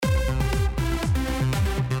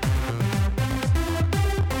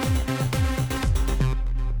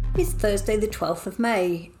It's Thursday the 12th of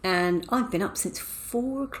May and I've been up since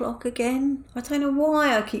 4 o'clock again. I don't know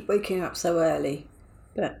why I keep waking up so early,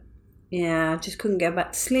 but yeah, I just couldn't get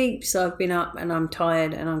back to sleep, so I've been up and I'm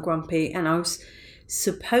tired and I'm grumpy, and I was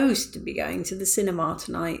supposed to be going to the cinema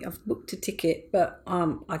tonight. I've booked a ticket, but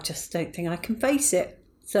I just don't think I can face it,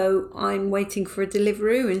 so I'm waiting for a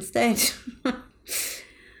Deliveroo instead.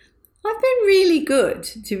 I've been really good,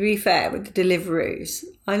 to be fair, with the Deliveroos.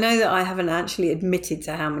 I know that I haven't actually admitted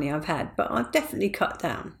to how many I've had, but I've definitely cut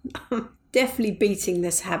down. I'm definitely beating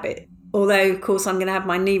this habit. Although, of course, I'm going to have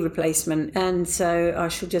my knee replacement, and so I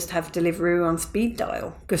shall just have Deliveroo on speed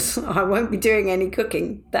dial, because I won't be doing any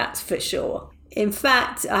cooking, that's for sure. In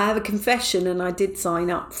fact, I have a confession, and I did sign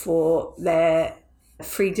up for their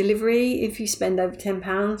free delivery if you spend over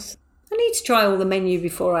 £10. I need to try all the menu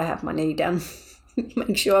before I have my knee done.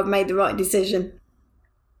 Make sure I've made the right decision.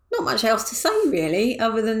 Not much else to say, really,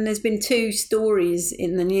 other than there's been 2 stories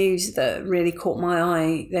in the news that really caught my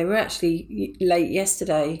eye. They were actually late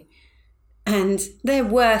yesterday, and they're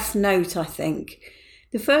worth note, I think.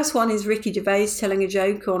 The first one is Ricky Gervais telling a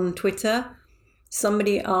joke on Twitter.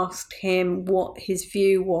 Somebody asked him what his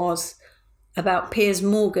view was about Piers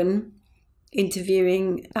Morgan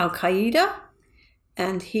interviewing Al-Qaeda,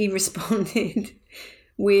 and he responded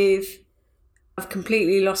with, "I've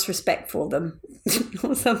completely lost respect for them,"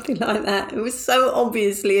 or something like that. It was so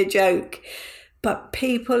obviously a joke, but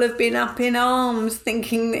people have been up in arms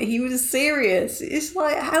thinking that he was serious. It's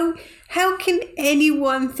like, how can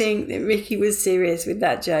anyone think that Ricky was serious with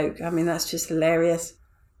that joke? I mean, that's just hilarious.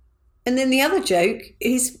 And then the other joke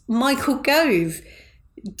is Michael Gove.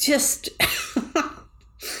 Just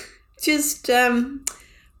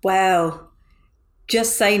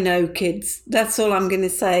say no, kids. That's all I'm going to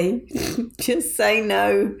say. Just say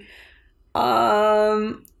no.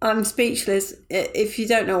 I'm speechless. If you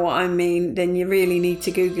don't know what I mean, then you really need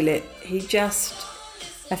to Google it.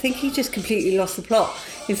 I think he just completely lost the plot.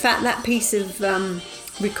 In fact, that piece of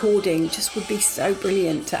recording just would be so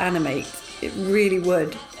brilliant to animate. It really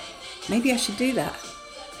would. Maybe I should do that.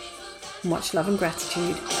 Much love and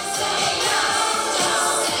gratitude.